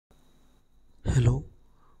Hello,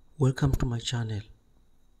 welcome to my channel.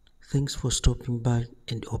 Thanks for stopping by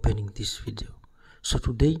and opening this video. So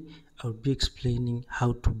today I'll be explaining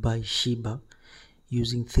how to buy Shiba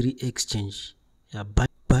using three exchanges: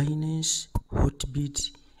 Binance,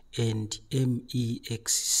 Hotbit and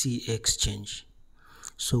Mexc exchange.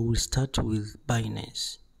 So we'll start with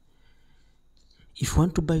Binance. If you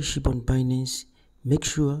want to buy Shib on Binance, make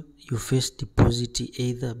sure you first deposit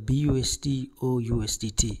either BUSD or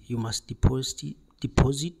USDT. You must deposit.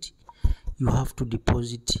 You have to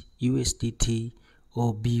deposit USDT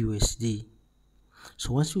or BUSD.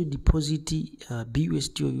 So once you deposit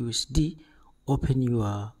BUSD or USD, open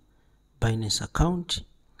your Binance account,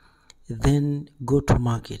 then go to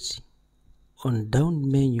market. On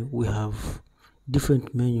down menu, we have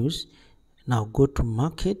different menus. Now go to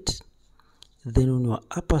market. Then on your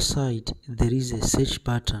upper side there is a search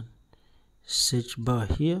button, search bar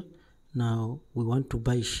here. Now we want to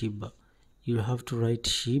buy Shiba. You have to write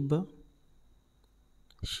Shiba.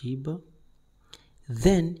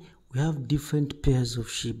 Then we have different pairs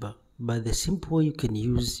of Shiba. By the simple way, you can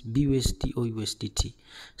use BUSD or USDT.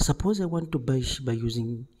 Suppose I want to buy Shiba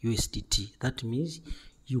using USDT. That means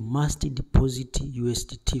you must deposit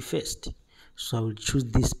USDT first. So I will choose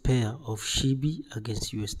this pair of Shibi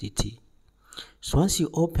against USDT. So once you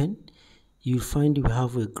open, you'll find we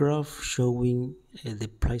have a graph showing the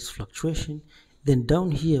price fluctuation. Then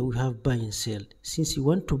down here we have buy and sell. Since you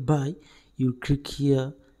want to buy, you click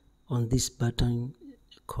here on this button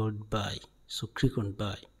called buy. So click on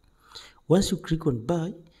buy. Once you click on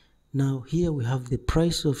buy, now here we have the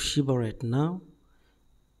price of Shiba right now,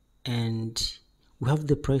 and we have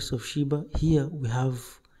the price of Shiba. Here we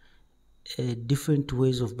have different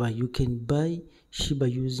ways of buying. You can buy Shiba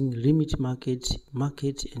using limit market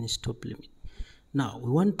and stop limit. Now we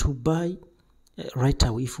want to buy right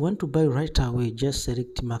away. If you want to buy right away, just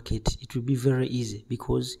select market. It will be very easy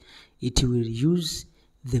because it will use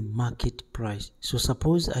the market price. So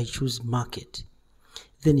suppose I choose market.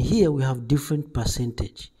 Then here we have different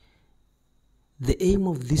percentage. The aim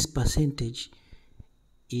of this percentage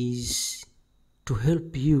is to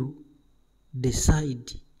help you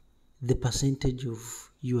decide the percentage of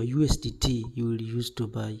your USDT you will use to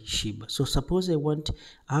buy Shiba. So suppose I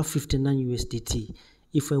have 59 USDT.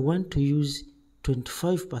 If I want to use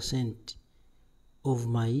 25% of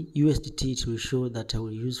my USDT, it will show that I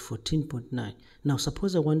will use 14.9. Now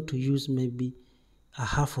suppose I want to use maybe a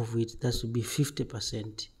half of it, that would be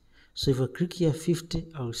 50%. So if I click here 50,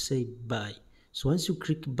 I will say buy. So once you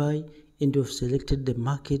click buy and you have selected the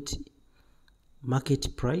market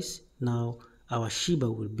price, now our Shiba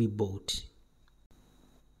will be bought.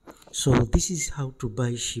 So this is how to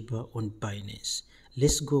buy Shiba on Binance.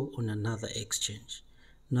 Let's go on another exchange.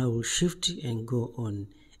 Now we'll shift and go on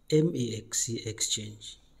Mexc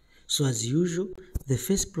exchange. So as usual, the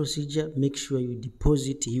first procedure, make sure you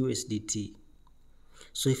deposit USDT.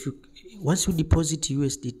 So once you deposit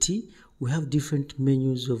USDT, we have different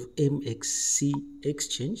menus of Mexc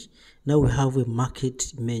exchange. Now we have a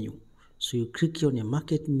market menu. So you click on a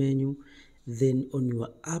market menu, then on your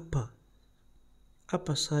upper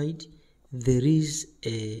side there is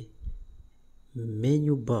a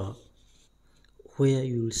menu bar where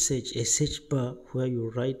you will search, a search bar where you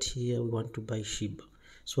write here we want to buy Shiba.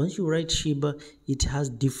 So once you write Shiba, it has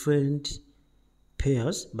different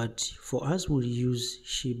pairs, but for us we'll use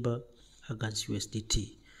Shiba against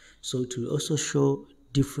USDT. So it will also show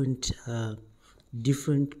different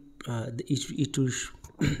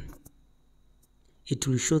it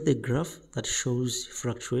will show the graph that shows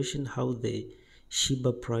fluctuation, how the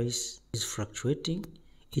Shiba price is fluctuating.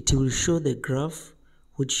 It will show the graph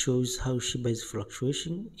which shows how Shiba is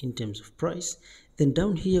fluctuating in terms of price. Then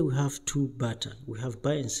down here we have two buttons. We have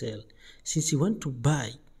buy and sell. Since you want to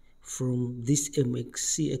buy from this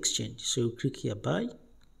Mexc exchange, so you click here buy.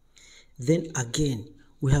 Then again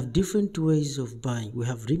we have different ways of buying. We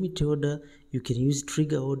have limit order, you can use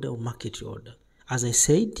trigger order or market order. As I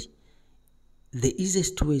said, the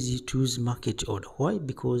easiest way is to use market order. Why?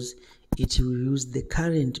 Because it will use the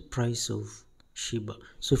current price of Shiba.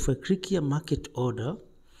 So if I click here market order,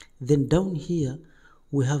 then down here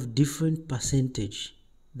we have different percentage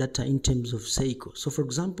that are in terms of cycle. So for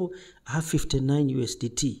example, I have 59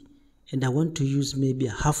 USDT and I want to use maybe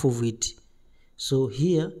half of it. So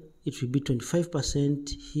here it will be 25%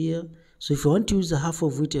 here. So if I want to use a half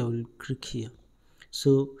of it, I will click here.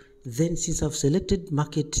 So then since I've selected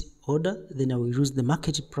market order, then I will use the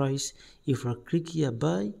market price. If I click here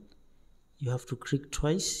buy, you have to click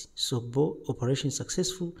twice. So both operation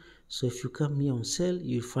successful. So if you come here on sell,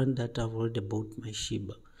 you'll find that I've already bought my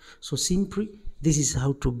Shiba. So simply, this is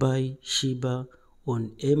how to buy Shiba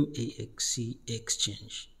on Mexc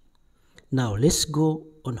exchange. Now let's go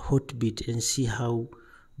on Hotbit and see how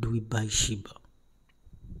do we buy Shiba.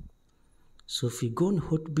 So if you go on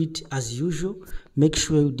Hotbit as usual, make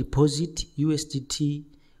sure you deposit USDT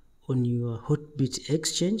on your Hotbit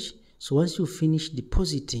exchange. So once you finish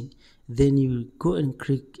depositing, then you go and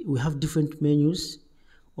click. We have different menus.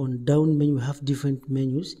 On down menu we have different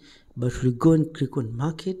menus, but we go and click on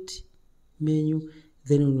market menu.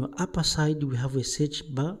 Then on your upper side we have a search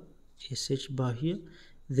bar here.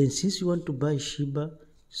 Then since you want to buy Shiba,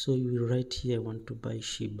 so you will write here I want to buy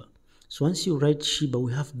Shiba. So once you write Shiba,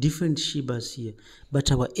 we have different Shibas here,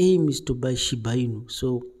 but our aim is to buy Shiba Inu.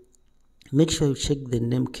 So make sure you check the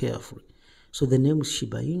name carefully. So the name is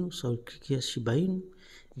Shiba Inu, so I'll click here Shiba Inu.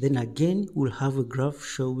 Then again we'll have a graph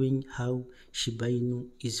showing how Shiba Inu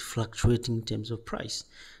is fluctuating in terms of price.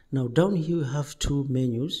 Now down here we have two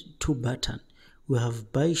menus, two buttons. We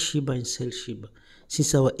have buy Shiba and sell Shiba.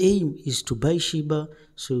 Since our aim is to buy Shiba,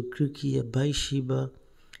 so you click here buy Shiba.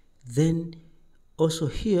 Then also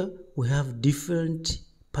here we have different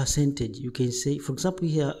percentage. You can say, for example,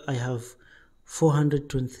 here I have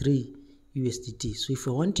 423 USDT. So if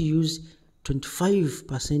I want to use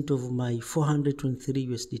 25% of my 423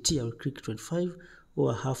 USDT, I will click 25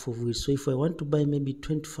 or half of it. So if I want to buy maybe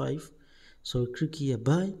 25, so I'll click here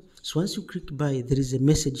buy. So once you click buy, there is a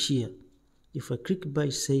message here. If I click buy,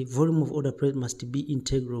 say volume of order price must be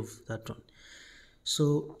integral of that one.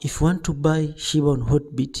 So if you want to buy Shiba on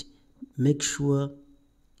Hotbit, make sure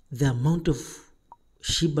the amount of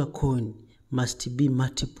Shiba coin must be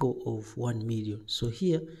multiple of 1 million. So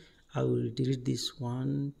here I will delete this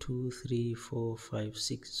 1, 2, 3, 4, 5,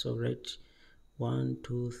 6. So write 1,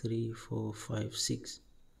 2, 3, 4, 5, 6.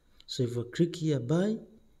 So if I click here buy,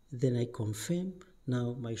 then I confirm.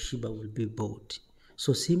 Now my Shiba will be bought.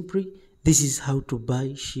 So simply, this is how to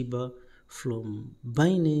buy Shiba from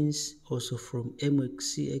Binance, also from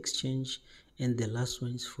Mexc exchange, and the last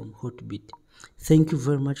one is from Hotbit. Thank you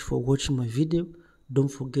very much for watching my video. Don't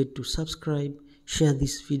forget to subscribe, share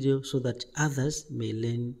this video so that others may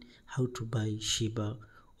learn how to buy Shiba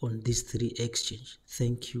on these three exchanges.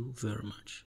 Thank you very much.